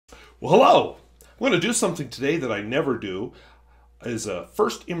Well, hello! I'm going to do something today that I never do, is a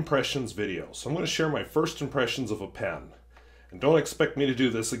first impressions video. So I'm going to share my first impressions of a pen. And don't expect me to do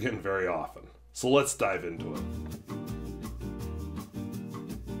this again very often. So let's dive into it.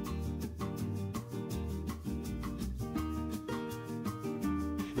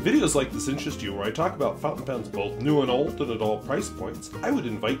 If videos like this interest you, where I talk about fountain pens both new and old and at all price points, I would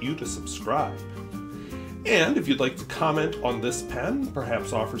invite you to subscribe. And if you'd like to comment on this pen,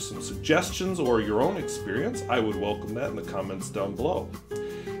 perhaps offer some suggestions or your own experience, I would welcome that in the comments down below.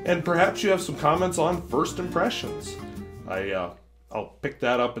 And perhaps you have some comments on first impressions. I'll pick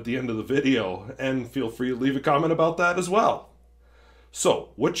that up at the end of the video, and feel free to leave a comment about that as well. So,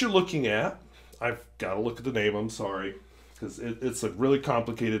 what you're looking at, I've got to look at the name, I'm sorry, because it's a really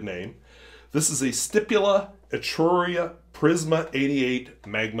complicated name. This is a Stipula Etruria Prisma 88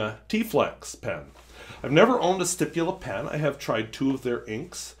 Magma T-Flex pen. I've never owned a Stipula pen. I have tried two of their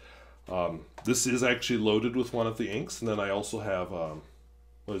inks. This is actually loaded with one of the inks, and then I also have,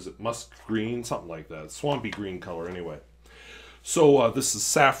 what is it, musk green, something like that. Swampy green color anyway. So this is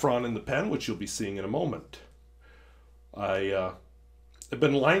saffron in the pen, which you'll be seeing in a moment. I've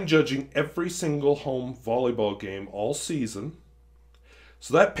been line judging every single home volleyball game all season.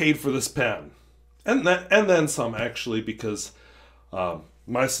 So that paid for this pen. And then some, actually, because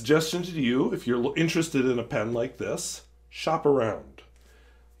my suggestion to you, if you're interested in a pen like this, shop around.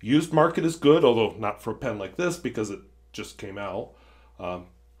 Used market is good, although not for a pen like this because it just came out.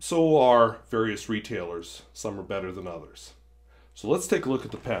 So are various retailers. Some are better than others. So let's take a look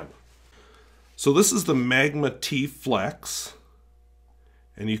at the pen. So this is the Magma T-Flex.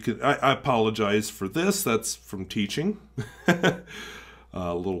 And you can, I apologize for this, that's from teaching.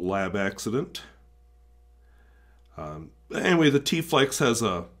 A little lab accident. Anyway, the T-Flex has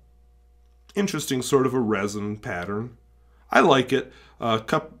a interesting sort of a resin pattern. I like it.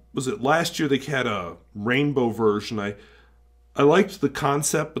 Was it last year they had a rainbow version? I liked the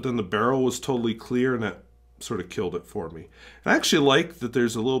concept, but then the barrel was totally clear, and that sort of killed it for me. I actually like that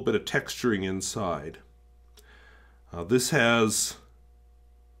there's a little bit of texturing inside. This has,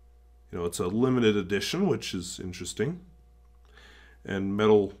 it's a limited edition, which is interesting. And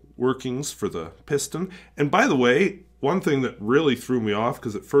metal workings for the piston. And by the way, one thing that really threw me off,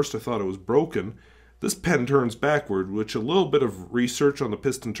 because at first I thought it was broken, this pen turns backward, which a little bit of research on the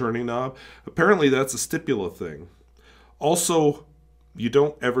piston turning knob, apparently that's a Stipula thing. Also, you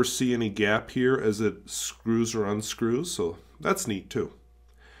don't ever see any gap here as it screws or unscrews, so that's neat too.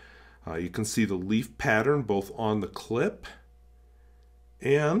 You can see the leaf pattern both on the clip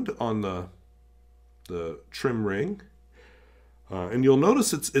and on the trim ring. And you'll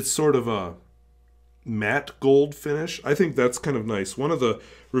notice it's sort of a matte gold finish. I think that's kind of nice. One of the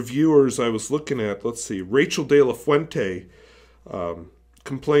reviewers I was looking at, let's see, Rachel de la Fuente,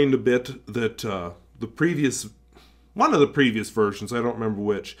 complained a bit that one of the previous versions, I don't remember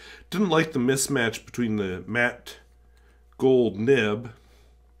which, didn't like the mismatch between the matte gold nib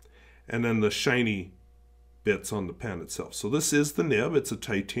and then the shiny bits on the pen itself. So this is the nib. It's a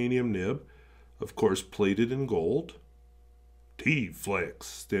titanium nib, of course, plated in gold. T-Flex,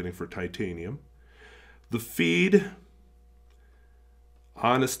 standing for titanium. The feed,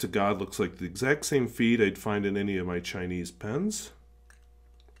 honest to God, looks like the exact same feed I'd find in any of my Chinese pens.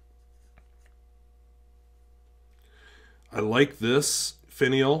 I like this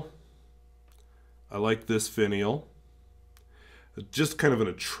finial. I like this finial. Just kind of an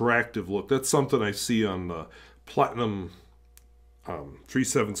attractive look. That's something I see on the Platinum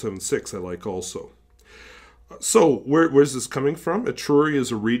 3776 I like also. So, where's this coming from? Etruria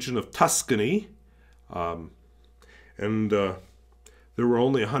is a region of Tuscany. There were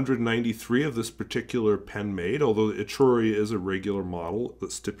only 193 of this particular pen made, although Etruria is a regular model that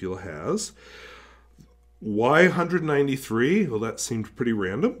Stipula has. Why 193? Well, that seemed pretty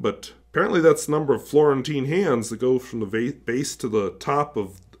random, but apparently that's the number of Florentine hands that go from the base to the top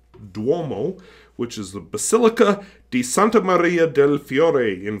of Duomo, which is the Basilica di Santa Maria del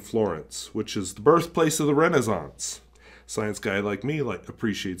Fiore in Florence, which is the birthplace of the Renaissance. Science guy like me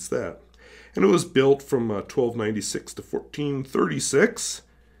appreciates that. And it was built from 1296 to 1436,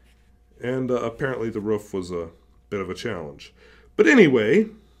 and apparently the roof was a bit of a challenge. But anyway,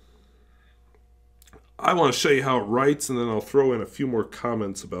 I want to show you how it writes, and then I'll throw in a few more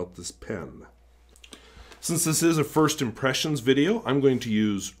comments about this pen. Since this is a first impressions video, I'm going to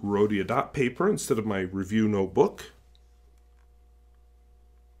use Rhodia dot paper instead of my review notebook.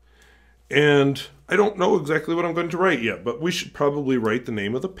 And I don't know exactly what I'm going to write yet, but we should probably write the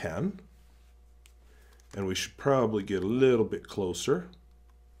name of the pen. And we should probably get a little bit closer.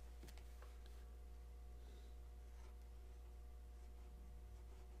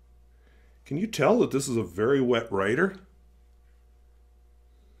 Can you tell that this is a very wet writer?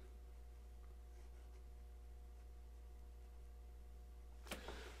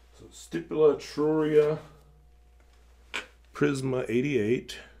 So Stipula Etruria Prisma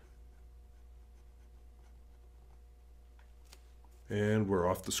 88. And we're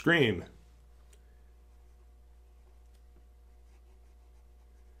off the screen.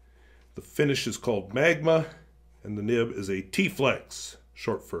 The finish is called Magma, and the nib is a T-Flex,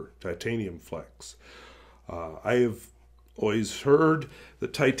 short for titanium flex. I have always heard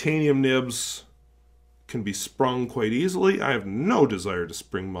that titanium nibs can be sprung quite easily. I have no desire to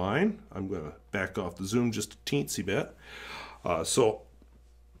spring mine. I'm going to back off the zoom just a teensy bit. So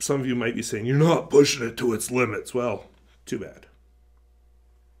some of you might be saying, you're not pushing it to its limits. Well, too bad.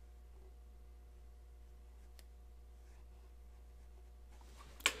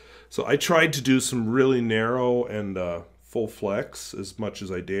 So I tried to do some really narrow and full flex as much as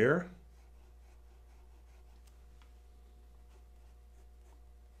I dare.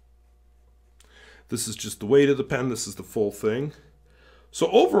 This is just the weight of the pen. This is the full thing. So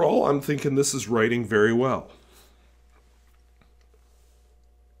overall, I'm thinking this is writing very well.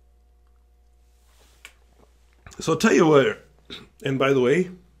 So I'll tell you what, and by the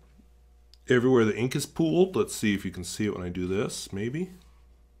way, everywhere the ink is pooled, let's see if you can see it when I do this, maybe.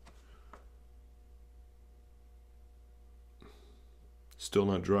 Still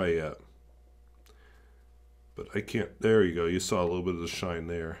not dry yet. But I can't, there you go, you saw a little bit of the shine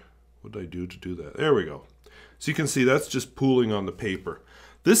there. What did I do to do that? There we go. So you can see that's just pooling on the paper.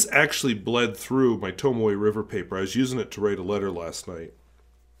 This actually bled through my Tomoe River paper. I was using it to write a letter last night.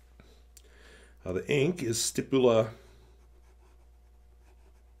 The ink is Stipula.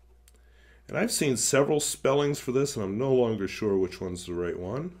 And I've seen several spellings for this, and I'm no longer sure which one's the right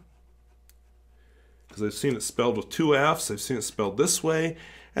one. Because I've seen it spelled with 2 F's, I've seen it spelled this way,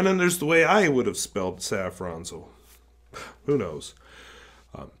 and then there's the way I would have spelled saffron, so who knows.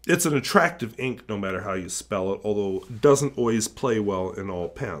 It's an attractive ink no matter how you spell it, although it doesn't always play well in all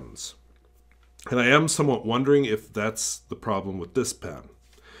pens. And I am somewhat wondering if that's the problem with this pen.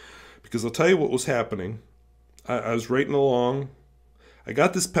 Because I'll tell you what was happening. I was writing along. I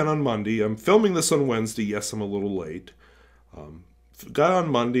got this pen on Monday. I'm filming this on Wednesday. Yes, I'm a little late. Got on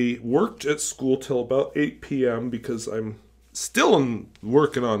Monday, worked at school till about 8 p.m. because I'm still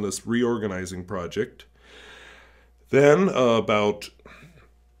working on this reorganizing project. Then about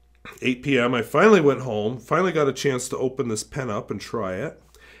 8 p.m. I finally went home, finally got a chance to open this pen up and try it.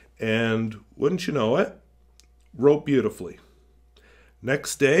 And wouldn't you know it, wrote beautifully.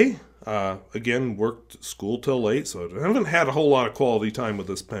 Next day, again, worked school till late, so I haven't had a whole lot of quality time with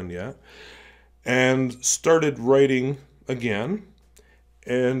this pen yet. And started writing again,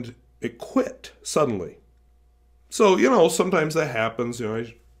 and it quit suddenly. So, you know, sometimes that happens. You know,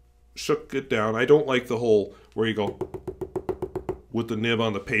 I shook it down. I don't like the whole where you go with the nib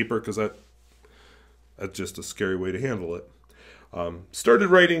on the paper, because that's just a scary way to handle it. Started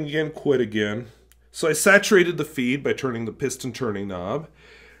writing again, quit again. So I saturated the feed by turning the piston turning knob,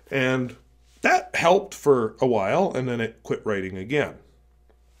 and that helped for a while, and then it quit writing again.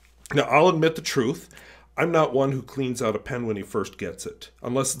 Now, I'll admit the truth. I'm not one who cleans out a pen when he first gets it.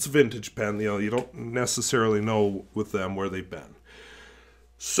 Unless it's a vintage pen, you know, you don't necessarily know with them where they've been.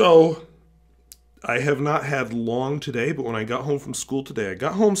 So I have not had long today, but when I got home from school today, I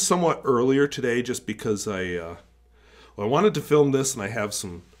got home somewhat earlier today just because I wanted to film this, and I have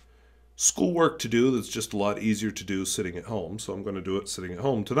some schoolwork to do that's just a lot easier to do sitting at home, so I'm going to do it sitting at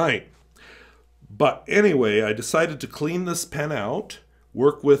home tonight. But anyway, I decided to clean this pen out,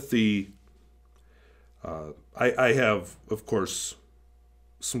 work with the I have, of course,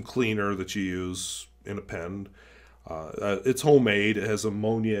 some cleaner that you use in a pen. It's homemade. It has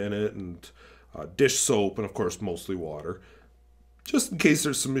ammonia in it, and dish soap, and of course mostly water, just in case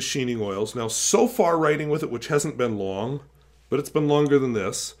there's some machining oils. Now, so far writing with it, which hasn't been long, but it's been longer than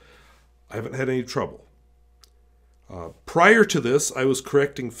this, I haven't had any trouble. Prior to this, I was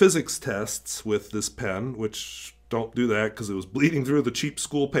correcting physics tests with this pen, which don't do that because it was bleeding through the cheap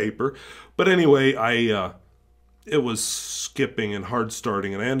school paper. But anyway, it was skipping and hard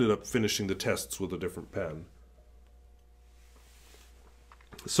starting, and I ended up finishing the tests with a different pen.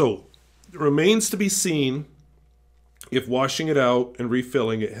 So it remains to be seen if washing it out and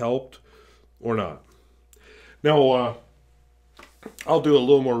refilling it helped or not. Now, I'll do a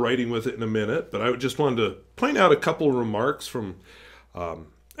little more writing with it in a minute, but I just wanted to point out a couple of remarks from,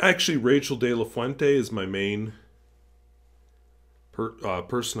 actually, Rachel de la Fuente is my main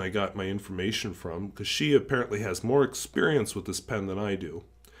person I got my information from, because she apparently has more experience with this pen than I do.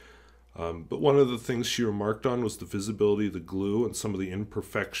 But one of the things she remarked on was the visibility of the glue and some of the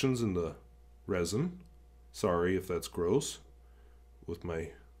imperfections in the resin. Sorry if that's gross. With my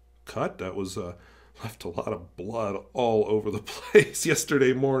cut, that was left a lot of blood all over the place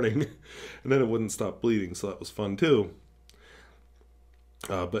yesterday morning. And then it wouldn't stop bleeding, so that was fun too.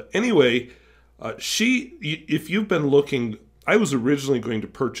 But anyway, if you've been looking, I was originally going to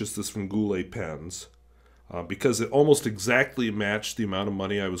purchase this from Goulet Pens because it almost exactly matched the amount of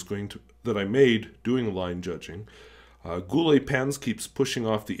money that I made doing line judging. Goulet Pens keeps pushing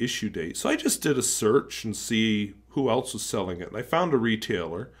off the issue date, so I just did a search and see who else was selling it, and I found a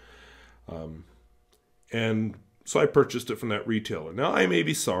retailer, and so I purchased it from that retailer. Now I may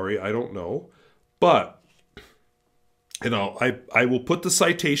be sorry, I don't know, but I will put the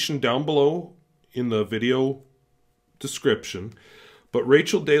citation down below in the video description. But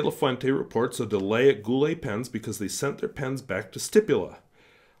Rachel de la Fuente reports a delay at Goulet Pens because they sent their pens back to Stipula.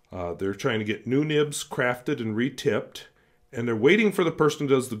 They're trying to get new nibs crafted and retipped, and they're waiting for the person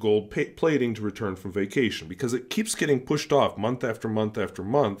who does the gold plating to return from vacation because it keeps getting pushed off month after month after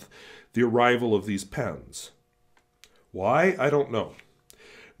month, the arrival of these pens. Why? I don't know.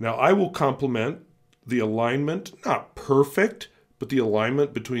 Now, I will compliment the alignment, not perfect, but the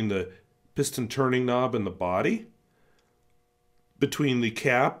alignment between the piston turning knob and the body. Between the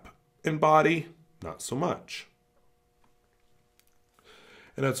cap and body, not so much.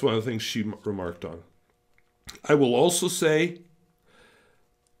 And that's one of the things she remarked on. I will also say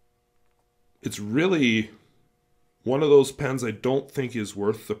it's really one of those pens I don't think is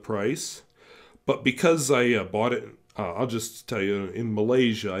worth the price. But because I bought it, I'll just tell you, in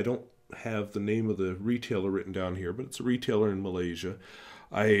Malaysia, I don't have the name of the retailer written down here, but it's a retailer in Malaysia.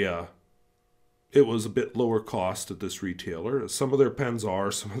 It was a bit lower cost at this retailer. Some of their pens are,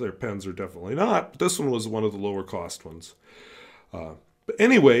 some of their pens are definitely not. But this one was one of the lower cost ones. But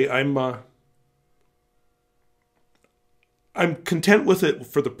anyway, I'm content with it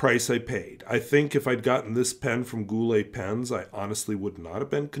for the price I paid. I think if I'd gotten this pen from Goulet Pens, I honestly would not have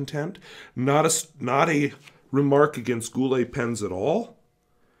been content. Not a remark against Goulet Pens at all.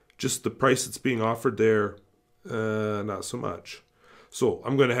 Just the price that's being offered there, not so much. So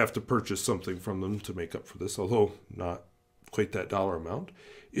I'm going to have to purchase something from them to make up for this, although not quite that dollar amount.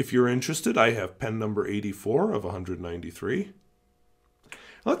 If you're interested, I have pen number 84 of 193.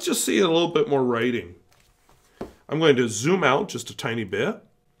 Let's just see a little bit more writing. I'm going to zoom out just a tiny bit,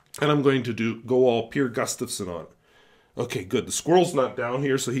 and I'm going to go all Pierre Gustafson on it. Okay, good. The squirrel's not down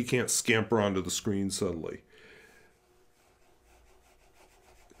here, so he can't scamper onto the screen suddenly.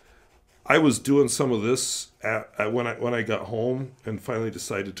 I was doing some of this when I got home and finally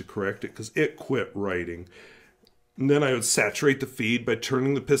decided to correct it because it quit writing. And then I would saturate the feed by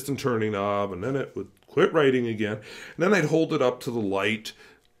turning the piston turning knob, and then it would quit writing again. And then I'd hold it up to the light,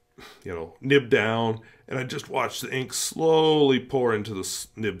 nib down, and I'd just watch the ink slowly pour into the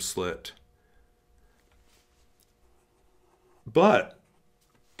nib slit. But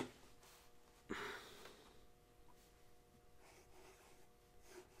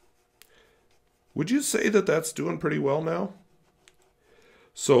would you say that that's doing pretty well now?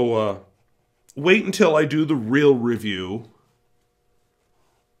 So wait until I do the real review.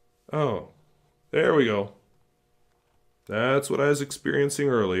 Oh, there we go. That's what I was experiencing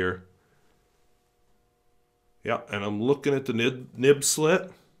earlier. Yeah, and I'm looking at the nib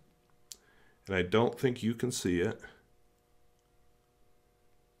slit, and I don't think you can see it.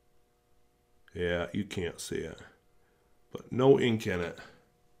 Yeah, you can't see it. But no ink in it.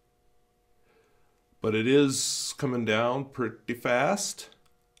 But it is coming down pretty fast.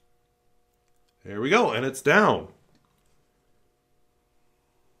 There we go, and it's down.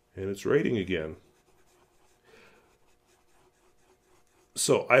 And it's writing again.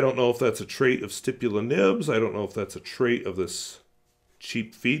 So I don't know if that's a trait of Stipula nibs. I don't know if that's a trait of this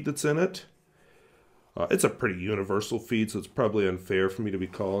cheap feed that's in it. It's a pretty universal feed, so it's probably unfair for me to be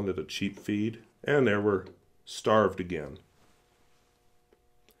calling it a cheap feed. And there we're starved again.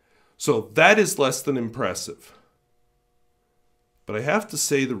 So that is less than impressive. But I have to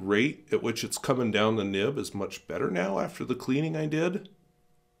say the rate at which it's coming down the nib is much better now after the cleaning I did.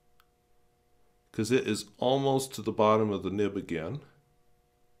 Because it is almost to the bottom of the nib again.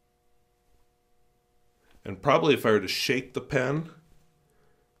 And probably if I were to shake the pen,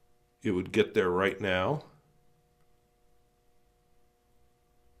 it would get there right now.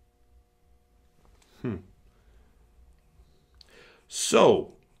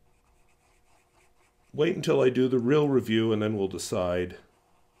 So wait until I do the real review, and then we'll decide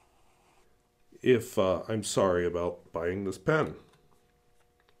if I'm sorry about buying this pen.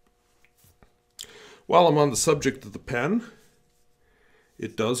 While I'm on the subject of the pen,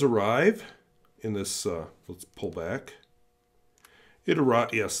 it does arrive in this, let's pull back,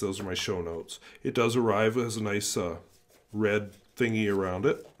 Yes, those are my show notes. It does arrive as a nice red thingy around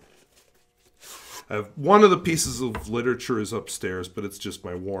it. I have one of the pieces of literature is upstairs, but it's just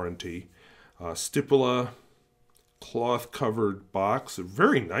my warranty. Stipula cloth-covered box. A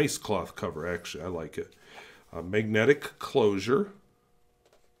very nice cloth cover, actually. I like it. Magnetic closure.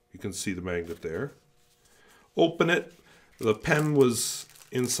 You can see the magnet there. Open it. The pen was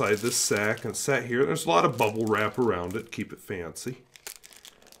inside this sack and sat here. There's a lot of bubble wrap around it. Keep it fancy.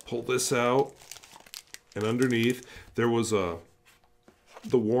 Pull this out. And underneath, there was the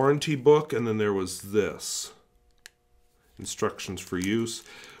warranty book, and then there was this. Instructions for use,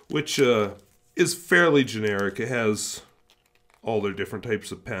 which is fairly generic. It has all their different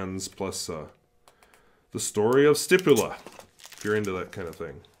types of pens, plus the story of Stipula, if you're into that kind of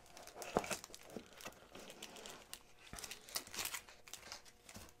thing.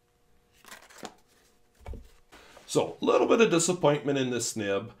 So, a little bit of disappointment in this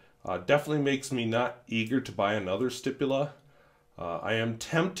nib. Definitely makes me not eager to buy another Stipula. I am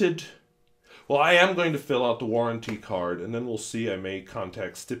tempted. Well, I am going to fill out the warranty card, and then we'll see. I may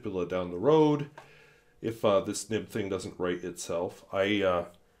contact Stipula down the road if this nib thing doesn't right itself. I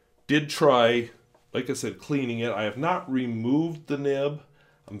did try, like I said, cleaning it. I have not removed the nib.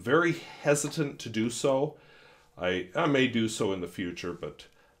 I'm very hesitant to do so. I may do so in the future, but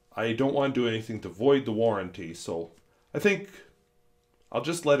I don't want to do anything to void the warranty, so I think I'll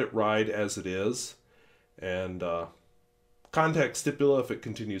just let it ride as it is, and contact Stipula if it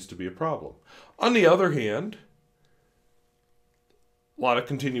continues to be a problem. On the other hand, a lot of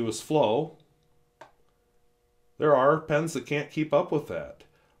continuous flow. There are pens that can't keep up with that.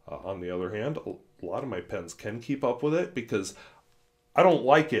 On the other hand, a lot of my pens can keep up with it because I don't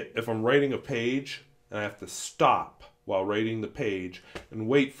like it if I'm writing a page and I have to stop while writing the page and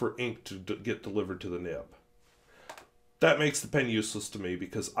wait for ink to get delivered to the nib. That makes the pen useless to me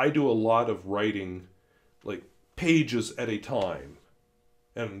because I do a lot of writing, like pages at a time.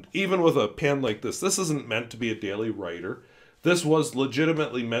 And even with a pen like this isn't meant to be a daily writer. This was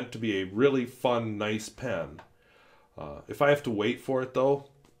legitimately meant to be a really fun, nice pen. If I have to wait for it though,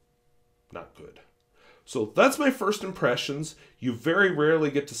 not good. So that's my first impressions. You very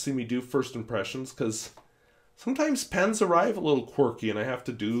rarely get to see me do first impressions because sometimes pens arrive a little quirky and I have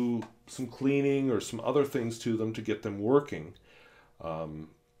to do some cleaning or some other things to them to get them working.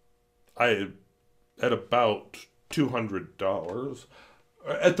 At about $200.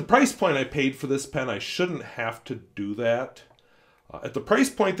 At the price point I paid for this pen, I shouldn't have to do that. At the price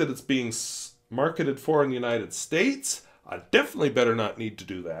point that it's being marketed for in the United States, I definitely better not need to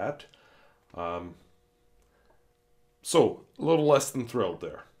do that. So, a little less than thrilled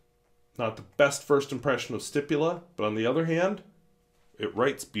there. Not the best first impression of Stipula, but on the other hand, it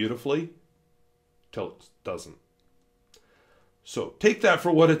writes beautifully till it doesn't. So, take that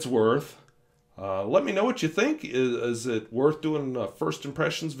for what it's worth. Let me know what you think. Is it worth doing first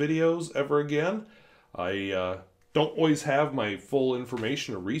impressions videos ever again? I don't always have my full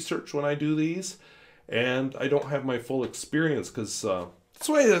information or research when I do these, and I don't have my full experience because that's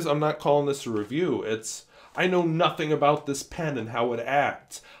why I'm not calling this a review. I know nothing about this pen and how it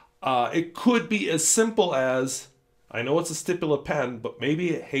acts. It could be as simple as, I know it's a Stipula pen, but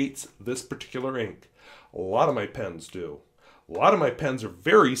maybe it hates this particular ink. A lot of my pens do. A lot of my pens are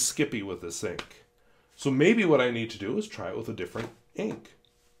very skippy with this ink. So maybe what I need to do is try it with a different ink.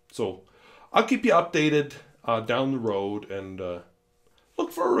 So I'll keep you updated down the road and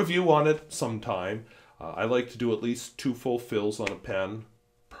look for a review on it sometime. I like to do at least 2 full fills on a pen,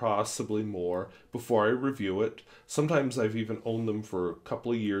 possibly more, before I review it. Sometimes I've even owned them for a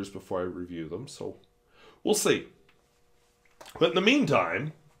couple of years before I review them, so we'll see. But in the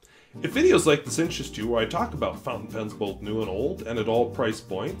meantime, if videos like this interest you, where I talk about fountain pens both new and old and at all price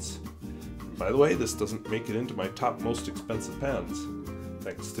points, by the way, this doesn't make it into my top most expensive pens,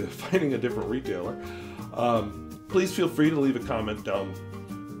 thanks to finding a different retailer, please feel free to leave a comment down.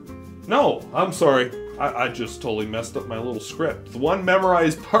 No, I'm sorry. I just totally messed up my little script. The one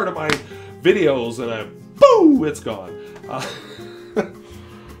memorized part of my videos and boo, it's gone.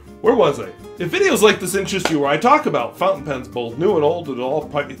 Where was I? If videos like this interest you, where I talk about fountain pens both new and old at all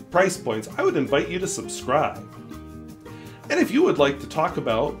price points, I would invite you to subscribe. And if you would like to talk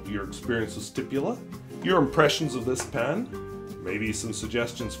about your experience with Stipula, your impressions of this pen, maybe some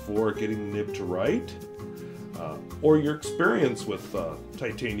suggestions for getting the nib to write, or your experience with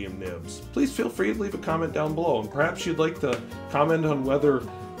titanium nibs, please feel free to leave a comment down below. And perhaps you'd like to comment on whether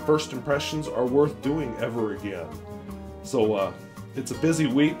first impressions are worth doing ever again. So it's a busy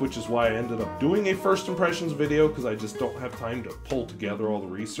week, which is why I ended up doing a first impressions video, because I just don't have time to pull together all the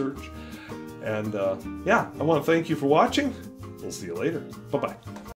research. And yeah, I want to thank you for watching. We'll see you later. Bye-bye.